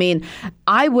faith. I mean,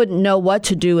 I wouldn't know what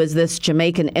to do as this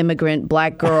Jamaican immigrant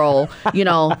black girl,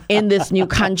 in this new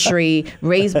country,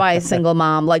 raised by a single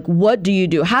mom. Like, what do you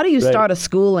do? How do you start a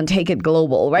school and take it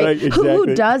global, right? Exactly.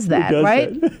 Who does that, Who does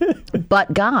right? that?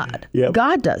 But God. Yep.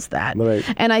 God does that. Right.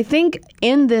 And I think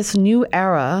in this new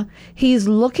era, he's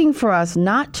looking for us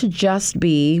not to just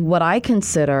be what I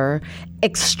consider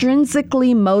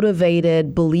extrinsically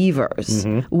motivated believers,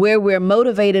 where we're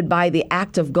motivated by the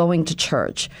act of going to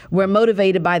church. We're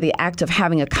motivated by the act of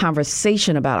having a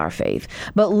conversation about our faith,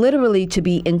 but literally to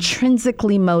be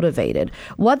intrinsically motivated.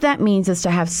 What that means is to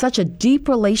have such a deep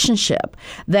relationship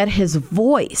that his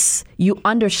voice, you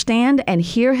understand and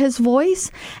hear his voice,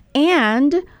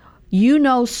 and you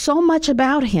know so much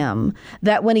about him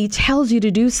that when he tells you to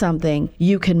do something,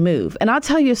 you can move. And I'll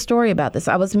tell you a story about this.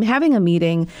 I was having a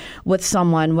meeting with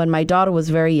someone when my daughter was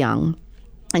very young.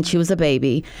 and she was a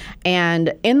baby.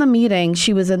 And in the meeting,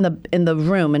 she was in the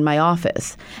room in my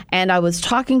office. And I was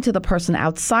talking to the person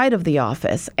outside of the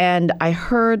office, and I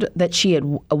heard that she had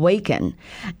awakened.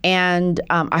 And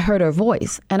I heard her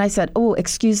voice. And I said, "Oh,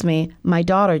 excuse me, my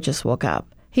daughter just woke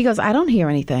up." He goes, "I don't hear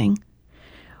anything."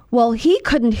 Well, he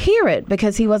couldn't hear it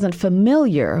because he wasn't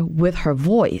familiar with her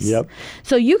voice. Yep.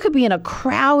 So you could be in a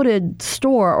crowded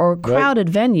store or a crowded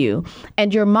venue,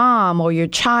 and your mom or your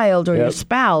child or your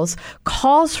spouse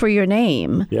calls for your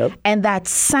name, and that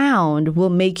sound will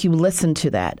make you listen to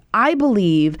that. I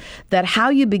believe that how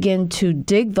you begin to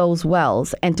dig those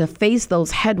wells and to face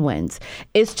those headwinds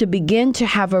is to begin to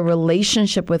have a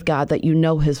relationship with God that you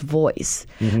know his voice,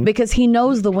 because he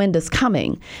knows the wind is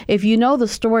coming. If you know the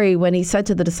story when he said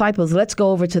to the disciples, "Let's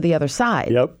go over to the other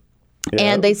side."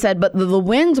 And they said, but the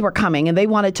winds were coming, and they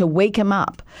wanted to wake him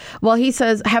up. Well, he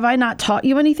says, "Have I not taught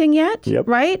you anything yet?"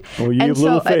 Right? Oh, ye of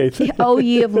little faith. Oh,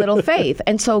 ye of little faith.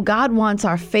 And so God wants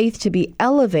our faith to be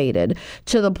elevated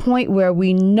to the point where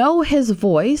we know his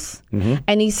voice,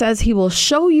 and he says he will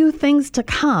show you things to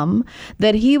come,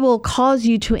 that he will cause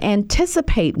you to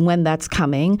anticipate when that's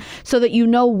coming so that you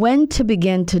know when to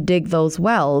begin to dig those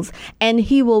wells. And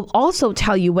he will also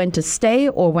tell you when to stay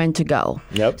or when to go.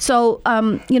 So,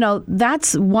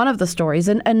 that's one of the stories.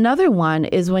 And another one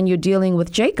is when you're dealing with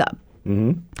Jacob.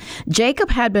 Jacob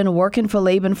had been working for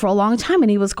Laban for a long time, and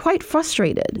he was quite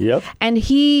frustrated. And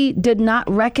he did not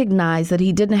recognize that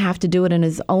he didn't have to do it in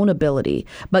his own ability,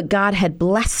 but God had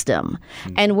blessed him.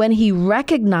 And when he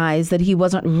recognized that he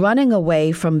wasn't running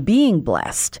away from being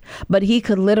blessed, but he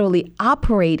could literally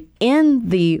operate in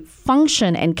the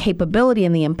function and capability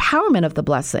and the empowerment of the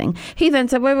blessing, he then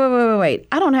said, wait,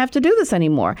 I don't have to do this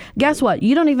anymore. Guess what?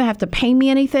 You don't even have to pay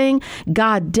me anything.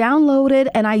 God downloaded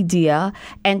an idea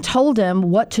and told him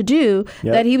what to do,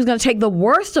 that he was going to take the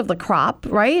worst of the crop,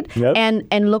 right?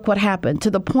 And look what happened, to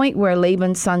the point where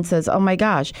Laban's son says, "Oh my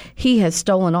gosh, he has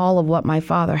stolen all of what my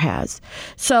father has."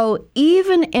 So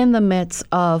even in the midst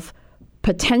of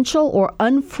potential or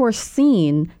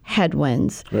unforeseen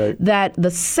headwinds, that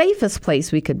the safest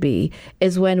place we could be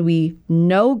is when we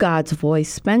know God's voice,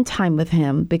 spend time with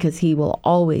him, because he will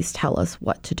always tell us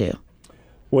what to do.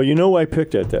 Well, you know, I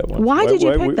picked at that one. Why did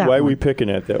you pick that one? Why are we picking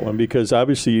at that one? Because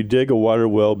obviously you dig a water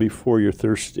well before you're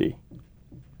thirsty.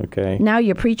 Okay. Now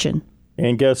you're preaching.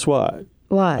 And guess what?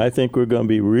 What? I think we're going to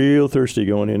be real thirsty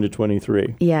going into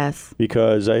 23. Yes.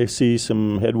 Because I see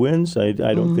some headwinds. I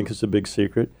don't think it's a big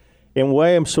secret. And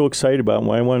why I'm so excited about it, and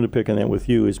why I wanted to pick on that with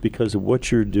you, is because of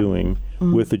what you're doing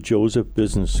with the Joseph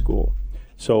Business School.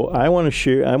 So I want to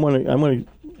share. I want to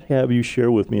have you share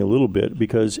with me a little bit,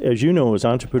 because as you know, as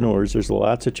entrepreneurs, there's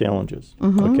lots of challenges.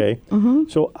 Okay.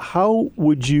 So how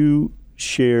would you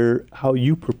share how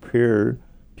you prepare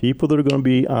people that are going to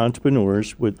be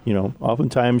entrepreneurs with,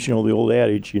 oftentimes, the old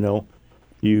adage,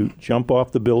 you jump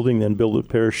off the building, then build a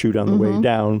parachute on the way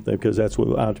down, because that's what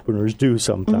entrepreneurs do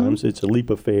sometimes. It's a leap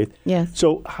of faith. Yes.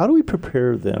 So how do we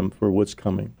prepare them for what's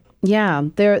coming? Yeah,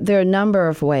 there are a number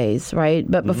of ways, right?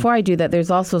 But before I do that,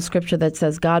 there's also scripture that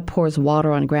says God pours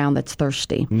water on ground that's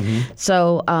thirsty.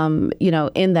 So,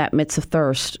 in that midst of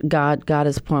thirst, God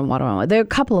is pouring water on it. There are a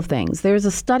couple of things. There's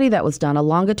a study that was done, a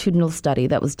longitudinal study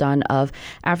that was done of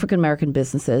African-American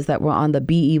businesses that were on the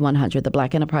BE 100, the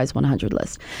Black Enterprise 100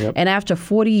 list. And after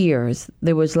 40 years,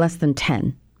 there was less than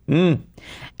 10.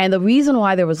 And the reason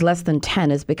why there was less than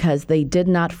 10 is because they did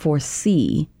not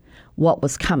foresee what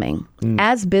was coming.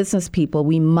 As business people,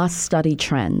 we must study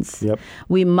trends.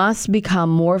 We must become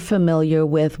more familiar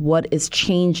with what is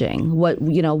changing,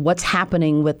 what's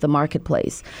happening with the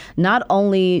marketplace. Not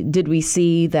only did we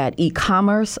see that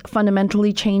e-commerce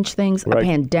fundamentally changed things, a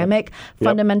pandemic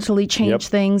fundamentally changed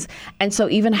things, and so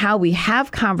even how we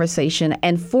have conversation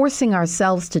and forcing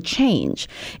ourselves to change.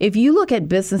 If you look at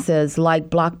businesses like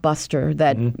Blockbuster,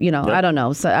 that I don't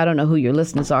know, so I don't know who your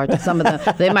listeners are. To some of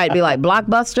them, they might be like,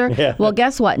 Blockbuster. Well,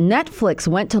 guess what? Netflix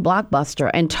went to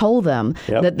Blockbuster and told them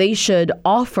that they should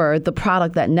offer the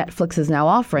product that Netflix is now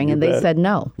offering, and they said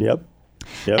no.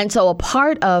 And so a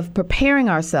part of preparing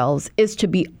ourselves is to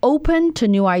be open to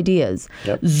new ideas.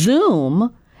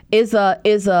 Zoom was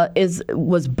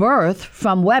birthed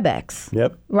from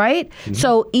WebEx, right?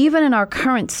 So even in our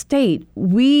current state,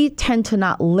 we tend to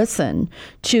not listen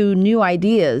to new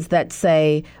ideas that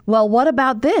say, well, what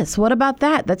about this? What about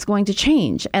that? That's going to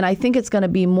change. And I think it's going to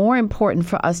be more important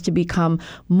for us to become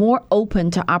more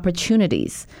open to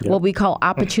opportunities, what we call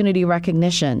opportunity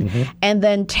recognition, and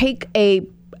then take a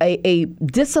a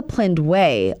disciplined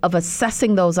way of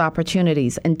assessing those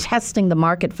opportunities and testing the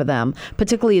market for them,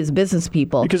 particularly as business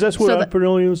people. Because that's what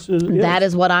entrepreneurship is. That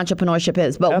is what entrepreneurship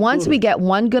is. But once we get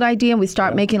one good idea and we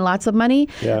start making lots of money,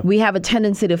 we have a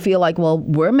tendency to feel like, well,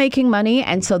 we're making money,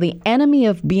 and so the enemy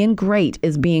of being great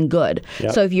is being good.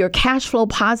 So if you're cash flow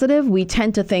positive, we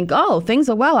tend to think, oh, things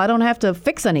are well, I don't have to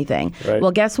fix anything.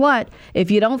 Well, guess what?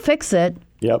 If you don't fix it,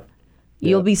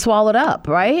 you'll be swallowed up,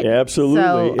 right? Absolutely.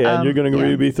 So, and you're going to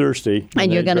really be thirsty.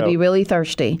 And you're going to be really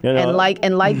thirsty. And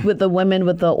like with the women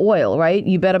with the oil, right?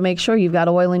 You better make sure you've got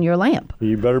oil in your lamp.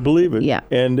 You better believe it. Yeah.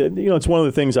 And, it's one of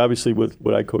the things, obviously, with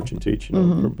what I coach and teach,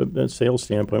 from a sales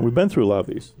standpoint. We've been through a lot of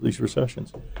these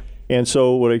recessions. And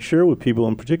so what I share with people,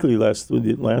 and particularly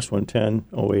the last one, 10,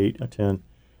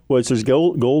 was there's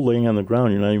gold laying on the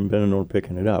ground. You're not even bending over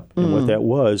picking it up. And what that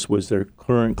was their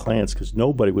current clients, because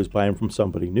nobody was buying from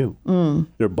somebody new.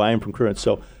 They're buying from current.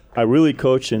 So I really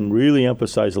coach and really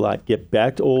emphasize a lot. Get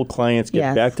back to old clients.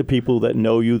 Get back to people that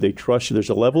know you. They trust you. There's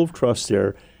a level of trust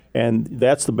there. And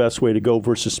that's the best way to go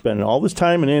versus spending all this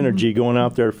time and energy going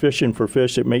out there fishing for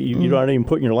fish that you're not even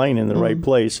putting your line in the right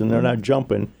place and they're not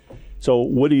jumping. So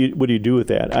what do you do with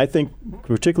that? I think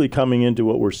particularly coming into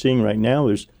what we're seeing right now,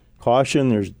 there's caution,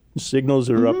 there's signals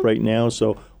that are up right now.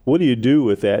 So what do you do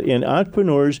with that? And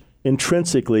entrepreneurs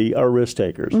intrinsically are risk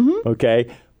takers,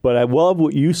 okay? But I love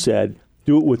what you said.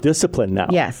 Do it with discipline now.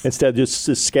 Yes. Instead of just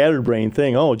this scatterbrain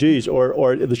thing, oh, geez,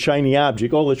 or the shiny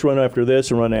object, oh, let's run after this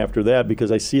and run after that,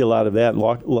 because I see a lot of that,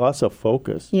 loss of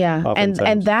focus. Yeah,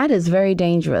 and that is very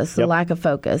dangerous, the lack of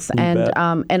focus.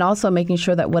 And also making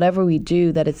sure that whatever we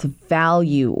do, that it's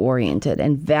value-oriented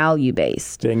and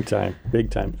value-based. Big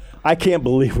time. I can't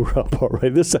believe we're up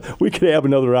already. We could have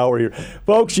another hour here.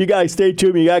 Folks, you guys stay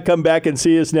tuned. You got to come back and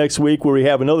see us next week where we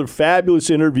have another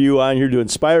fabulous interview on here to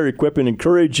inspire, equip, and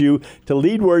encourage you to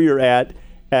lead where you're at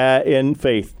in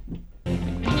faith.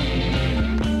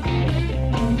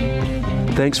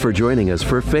 Thanks for joining us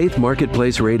for Faith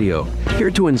Marketplace Radio, here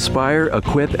to inspire,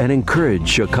 equip, and encourage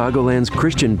Chicagoland's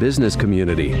Christian business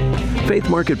community. Faith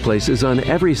Marketplace is on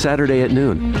every Saturday at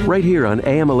noon, right here on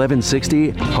AM 1160,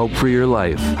 Hope for Your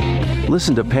Life.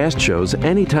 Listen to past shows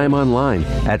anytime online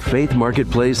at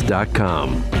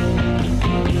faithmarketplace.com.